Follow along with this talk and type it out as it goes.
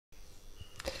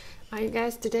Hi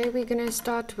guys, today we're going to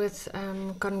start with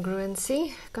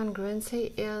congruency.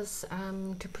 Congruency is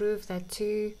to prove that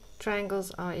two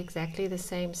triangles are exactly the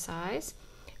same size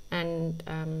and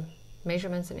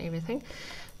measurements and everything.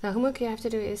 The homework you have to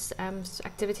do is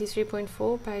activity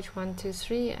 3.4, page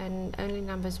 123, and only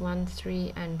numbers 1,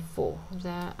 3 and 4.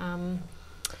 The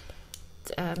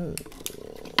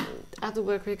other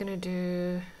work we're going to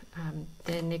do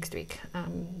there next week.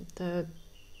 The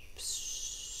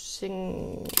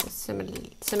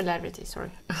similarity, sorry,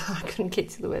 I couldn't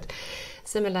get to the word.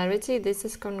 Similarity, this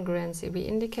is congruency. We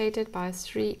indicate it by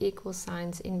 3 equal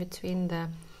signs in between the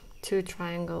two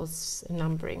triangles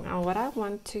numbering. Now what I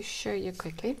want to show you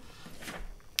quickly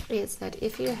is that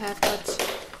if you have got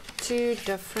two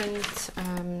different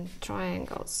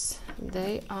triangles,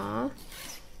 they are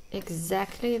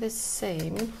exactly the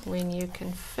same when you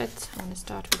can fit, I'm going to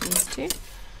start with these two,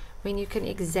 when you can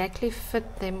exactly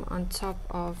fit them on top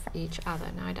of each other.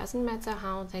 Now it doesn't matter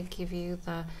how they give you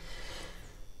the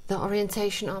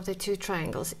orientation of the two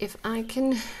triangles. If I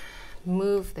can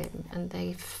move them and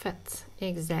they fit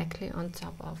exactly on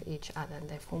top of each other and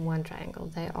they form one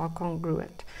triangle, they are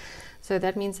congruent. So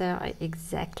that means they are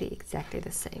exactly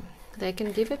the same. They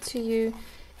can give it to you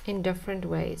in different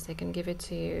ways. They can give it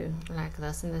to you like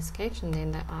this in the sketch, and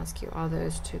then they ask you, are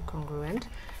those two congruent?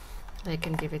 They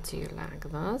can give it to you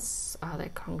like this, are they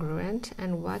congruent?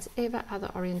 And whatever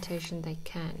other orientation they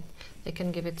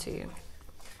can give it to you.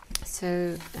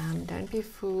 So don't be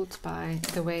fooled by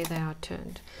the way they are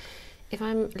turned. If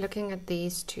I'm looking at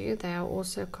these two, they are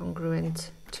also congruent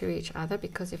to each other,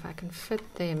 because if I can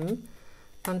fit them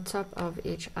on top of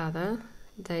each other,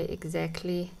 they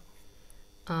exactly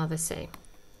are the same.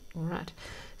 All right,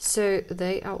 so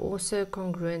they are also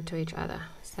congruent to each other.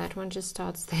 So that one just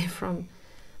starts there from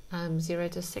 0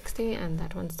 to 60, and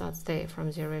that one starts there from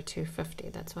 0 to 50.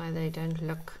 That's why they don't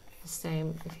look the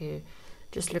same if you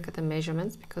just look at the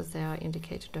measurements, because they are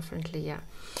indicated differently. Yeah,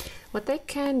 what they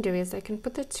can do is they can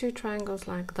put the two triangles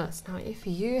like this. Now if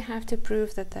you have to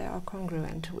prove that they are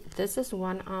congruent, this is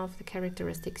one of the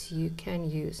characteristics you can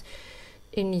use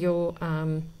in your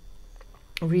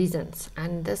reasons,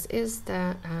 and this is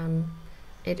the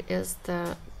it is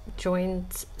the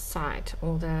joint side,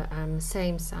 or the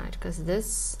same side, because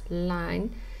this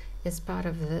line is part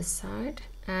of this side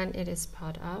and it is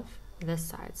part of this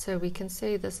side. So we can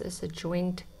say this is a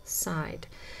joint side.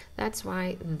 That's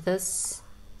why this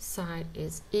side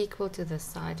is equal to this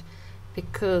side,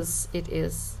 because it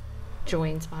is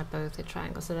joined by both the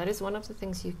triangles. So that is one of the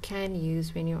things you can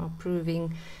use when you are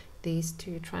proving these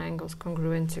two triangles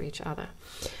congruent to each other.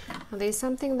 Now, there's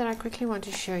something that I quickly want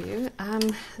to show you.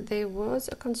 There was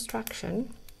a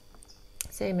construction,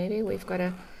 say maybe we've got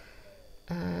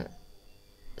a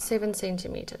 7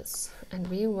 centimeters and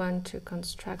we want to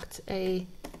construct a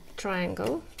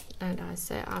triangle, and I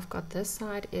say I've got this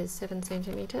side is 7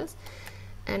 centimeters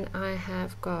and I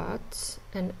have got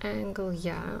an angle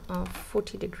here of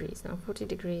 40 degrees. Now 40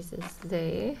 degrees is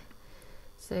there,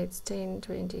 so it's 10,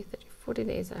 20, 30, 40,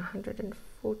 there's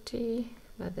 140,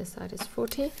 but this side is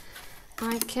 40.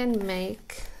 I can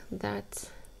make that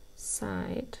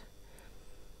side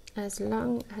as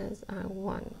long as I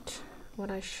want. What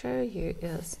I show you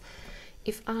is,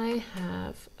 if I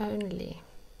have only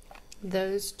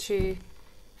those two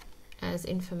as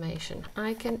information,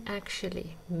 I can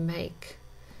actually make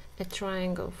a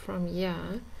triangle from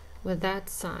here with that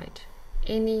side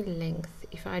any length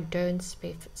if I don't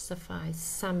specify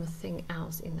something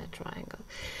else in that triangle.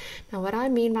 Now what I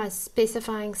mean by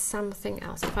specifying something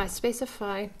else, if I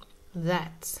specify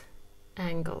that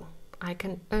angle, I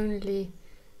can only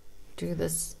do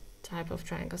this type of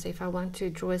triangle. So if I want to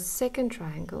draw a second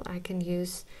triangle, I can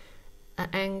use an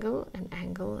angle,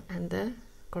 and the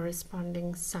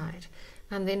corresponding side,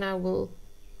 and then I will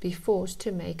be forced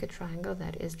to make a triangle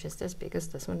that is just as big as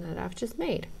this one that I've just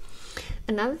made.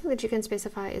 Another thing that you can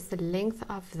specify is the length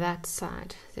of that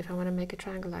side. So if I want to make a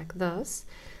triangle like this,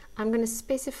 I'm going to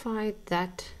specify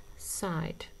that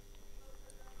side.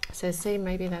 So say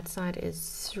maybe that side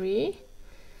is 3,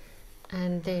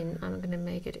 and then I'm going to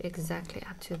make it exactly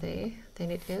up to there.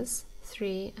 Then it is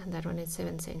 3, and that one is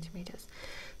 7 centimeters.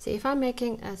 So if I'm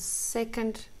making a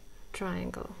second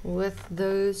triangle with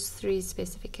those 3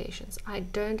 specifications, I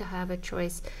don't have a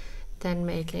choice than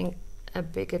making a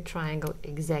bigger triangle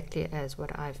exactly as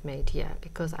what I've made here,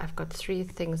 because I've got 3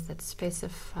 things that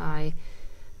specify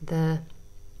the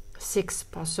 6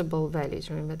 possible values.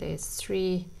 Remember, there's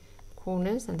 3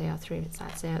 corners and there are 3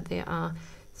 sides. There are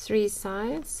 3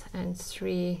 sides and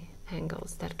 3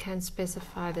 angles that can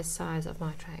specify the size of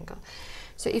my triangle.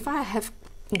 So if I have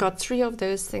got 3 of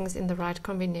those things in the right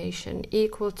combination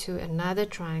equal to another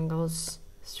triangle's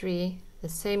three the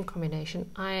same combination,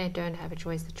 I don't have a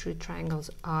choice. The true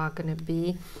triangles are going to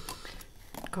be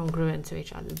congruent to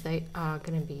each other. They are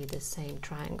going to be the same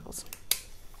triangles.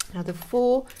 Now the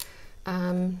four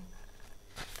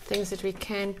things that we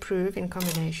can prove in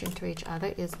combination to each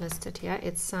other is listed here.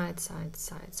 It's side, side,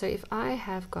 side. So if I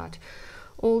have got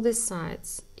all the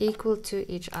sides equal to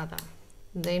each other,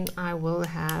 then I will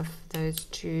have those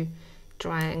two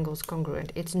triangles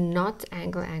congruent. It's not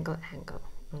angle, angle, angle.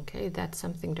 Okay, that's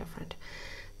something different.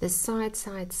 The side,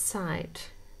 side, side,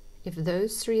 if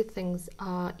those three things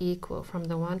are equal from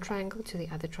the one triangle to the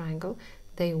other triangle,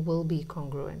 they will be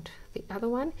congruent. The other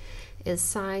one is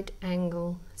side,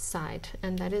 angle, side,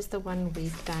 and that is the one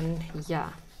we've done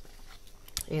here.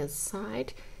 Is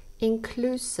side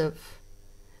inclusive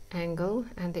angle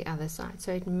and the other side.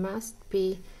 So it must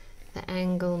be the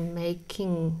angle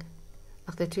making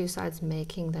of the two sides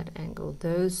making that angle.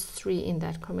 Those three in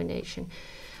that combination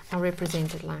are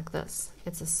represented like this.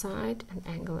 It's a side, an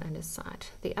angle, and a side.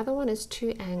 The other one is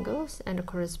two angles and a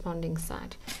corresponding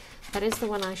side. That is the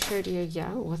one I showed you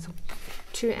here with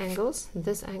two angles,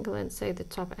 this angle and say the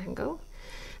top angle,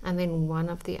 and then one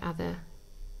of the other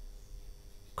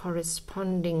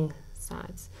corresponding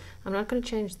sides. I'm not going to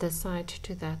change this side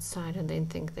to that side and then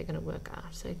think they're going to work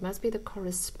out. So it must be the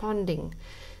corresponding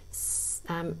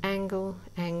angle,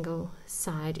 angle,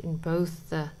 side in both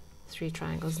the three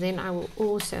triangles. Then I will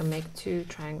also make two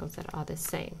triangles that are the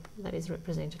same. That is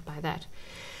represented by that.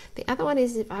 The other one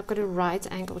is if I've got a right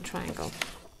angle triangle.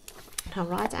 Now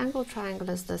right angle triangle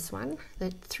is this one.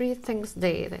 The three things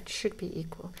there that should be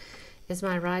equal is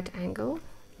my right angle,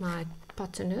 my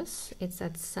hypotenuse, it's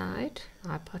that side,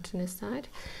 hypotenuse side,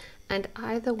 and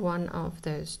either one of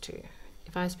those two.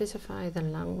 If I specify the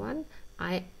long one,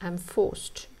 I am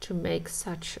forced to make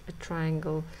such a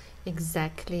triangle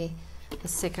exactly the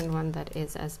second one that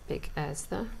is as big as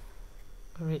the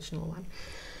original one.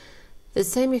 The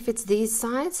same if it's these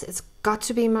sides, it's got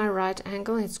to be my right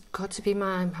angle, it's got to be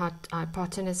my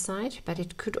hypotenuse side, but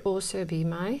it could also be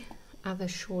my other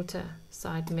shorter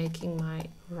side making my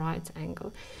right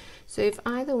angle. So if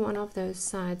either one of those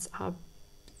sides are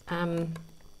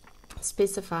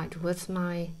specified with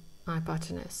my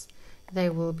hypotenuse, they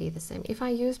will be the same. If I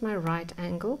use my right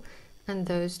angle and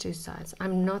those two sides,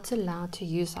 I'm not allowed to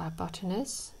use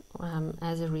hypotenuse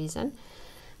as a reason.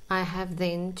 I have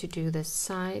then to do the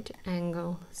side,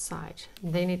 angle, side.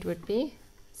 Then it would be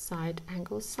side,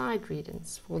 angle, side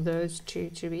reasons for those two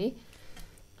to be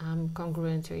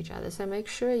congruent to each other. So make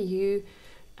sure you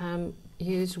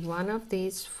use one of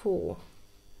these four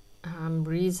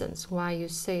reasons why you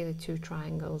say the two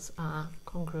triangles are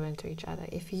congruent to each other.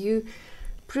 If you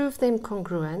prove them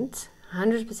congruent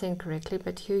 100% correctly,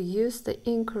 but you use the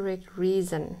incorrect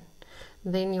reason,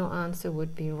 then your answer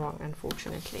would be wrong,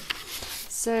 unfortunately.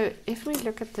 So if we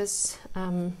look at this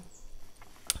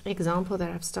example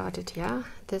that I've started here,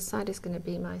 this side is going to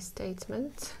be my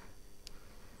statement,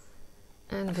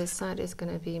 and this side is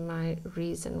going to be my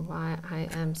reason why I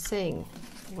am saying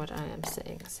what I am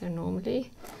saying. So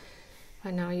normally,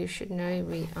 by now you should know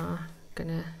we are going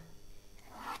to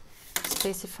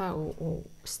specify or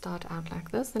start out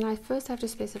like this. Then I first have to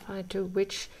specify to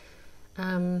which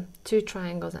two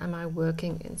triangles am I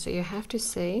working in. So you have to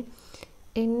say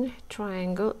in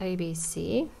triangle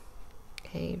ABC,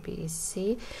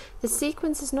 the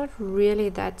sequence is not really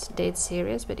that dead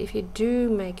serious, but if you do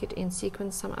make it in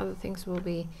sequence, some other things will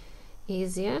be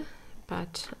easier.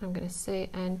 But I'm going to say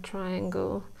and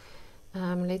triangle,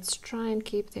 let's try and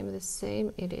keep them the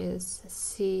same. It is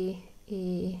C,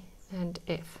 E, and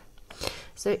F.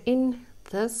 So in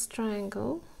this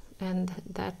triangle and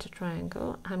that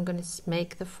triangle, I'm going to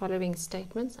make the following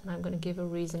statements, and I'm going to give a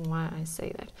reason why I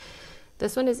say that.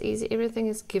 This one is easy, everything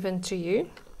is given to you.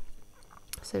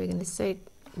 So we're going to say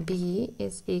B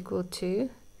is equal to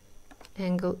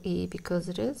angle E because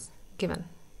it is given.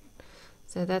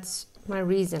 So that's my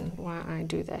reason why I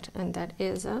do that, and that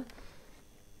is a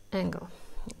angle.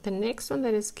 The next one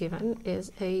that is given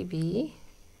is AB,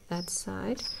 that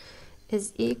side,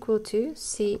 is equal to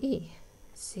CE,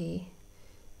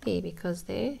 because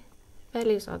their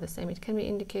values are the same. It can be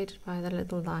indicated by the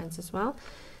little lines as well,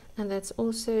 and that's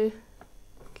also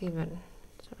given.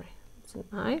 Sorry, it's an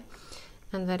I,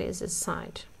 and that is a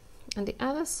side. And the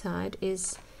other side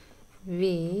is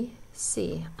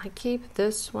VC. I keep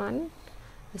this one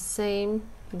the same,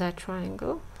 that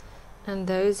triangle, and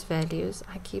those values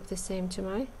I keep the same to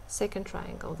my second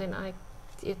triangle. Then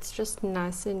it's just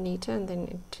nicer and neater, and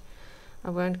then I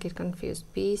won't get confused.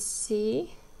 BC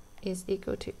is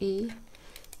equal to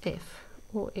EF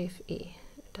or FE.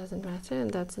 It doesn't matter,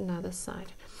 and that's another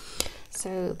side.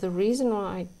 So the reason why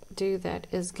I do that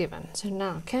is given. So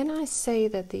now, can I say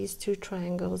that these two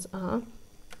triangles are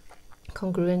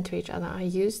congruent to each other? I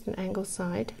used an angle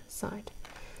side.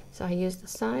 So I used a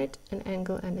side, an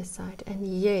angle, and a side. And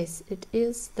yes, it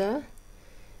is the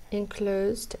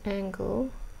enclosed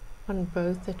angle on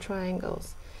both the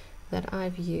triangles that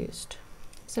I've used.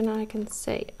 So now I can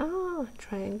say,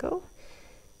 triangle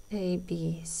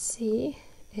ABC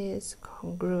is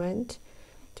congruent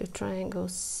to triangle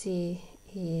CE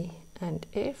and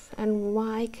F. And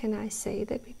why can I say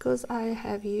that? Because I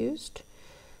have used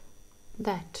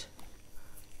that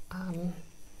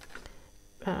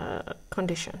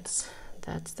conditions.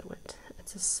 That's the word.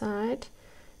 It's a side,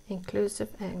 inclusive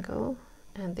angle,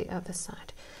 and the other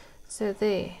side. So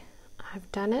there,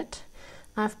 I've done it.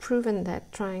 I've proven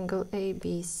that triangle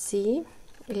ABC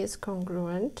is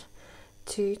congruent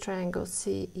to triangle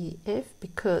CEF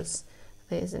because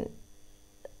there's an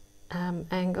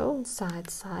angle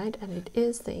side, and it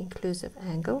is the inclusive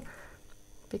angle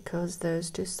because those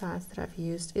two sides that I've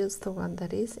used is the one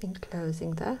that is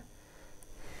enclosing the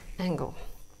angle.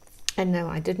 And no,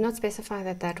 I did not specify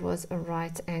that that was a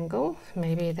right angle.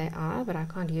 Maybe they are, but I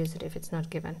can't use it if it's not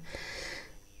given.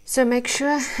 So make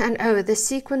sure, and the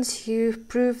sequence you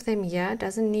prove them here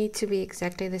doesn't need to be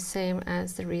exactly the same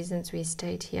as the reasons we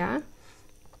state here.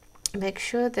 Make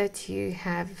sure that you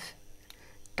have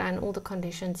done all the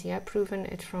conditions here, proven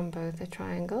it from both the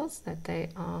triangles, that they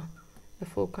are the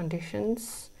full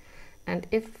conditions. And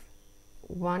if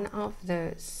one of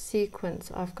the sequence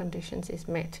of conditions is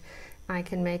met, I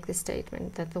can make the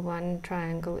statement that the one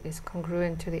triangle is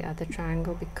congruent to the other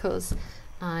triangle because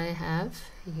I have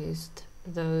used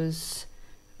those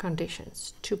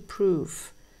conditions to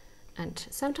prove. And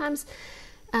sometimes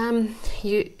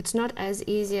it's not as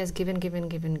easy as given.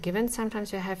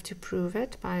 Sometimes you have to prove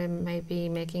it by maybe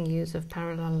making use of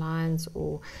parallel lines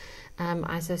or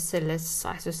isosceles,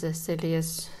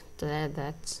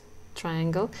 that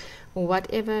triangle, or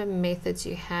whatever methods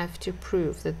you have to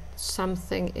prove that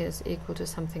something is equal to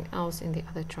something else in the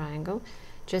other triangle,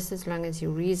 just as long as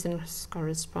your reasons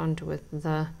correspond with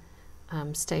the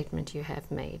statement you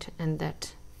have made, and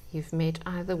that you've met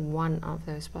either one of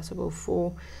those possible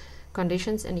four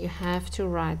conditions, and you have to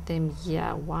write them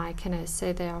here. Why can I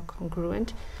say they are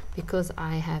congruent? Because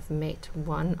I have met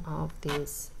one of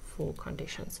these four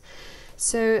conditions.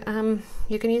 So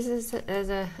you can use this as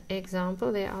an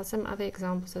example. There are some other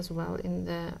examples as well in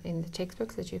the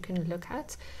textbooks that you can look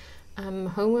at.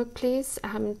 Homework, please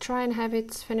try and have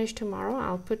it finished tomorrow.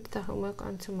 I'll put the homework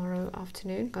on tomorrow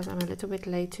afternoon because I'm a little bit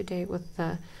late today with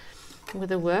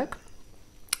the work,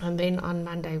 and then on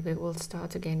Monday we will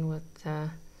start again with the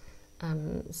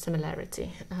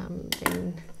similarity.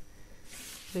 Then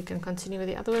we can continue with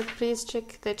the other work. Please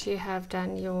check that you have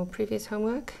done your previous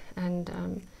homework, and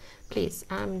please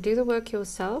do the work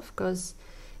yourself, because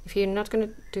if you're not going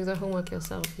to do the homework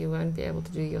yourself, you won't be able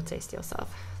to do your test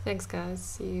yourself. Thanks guys,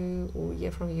 see you or hear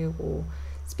from you or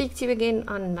speak to you again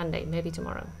on Monday, maybe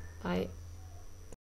tomorrow. Bye.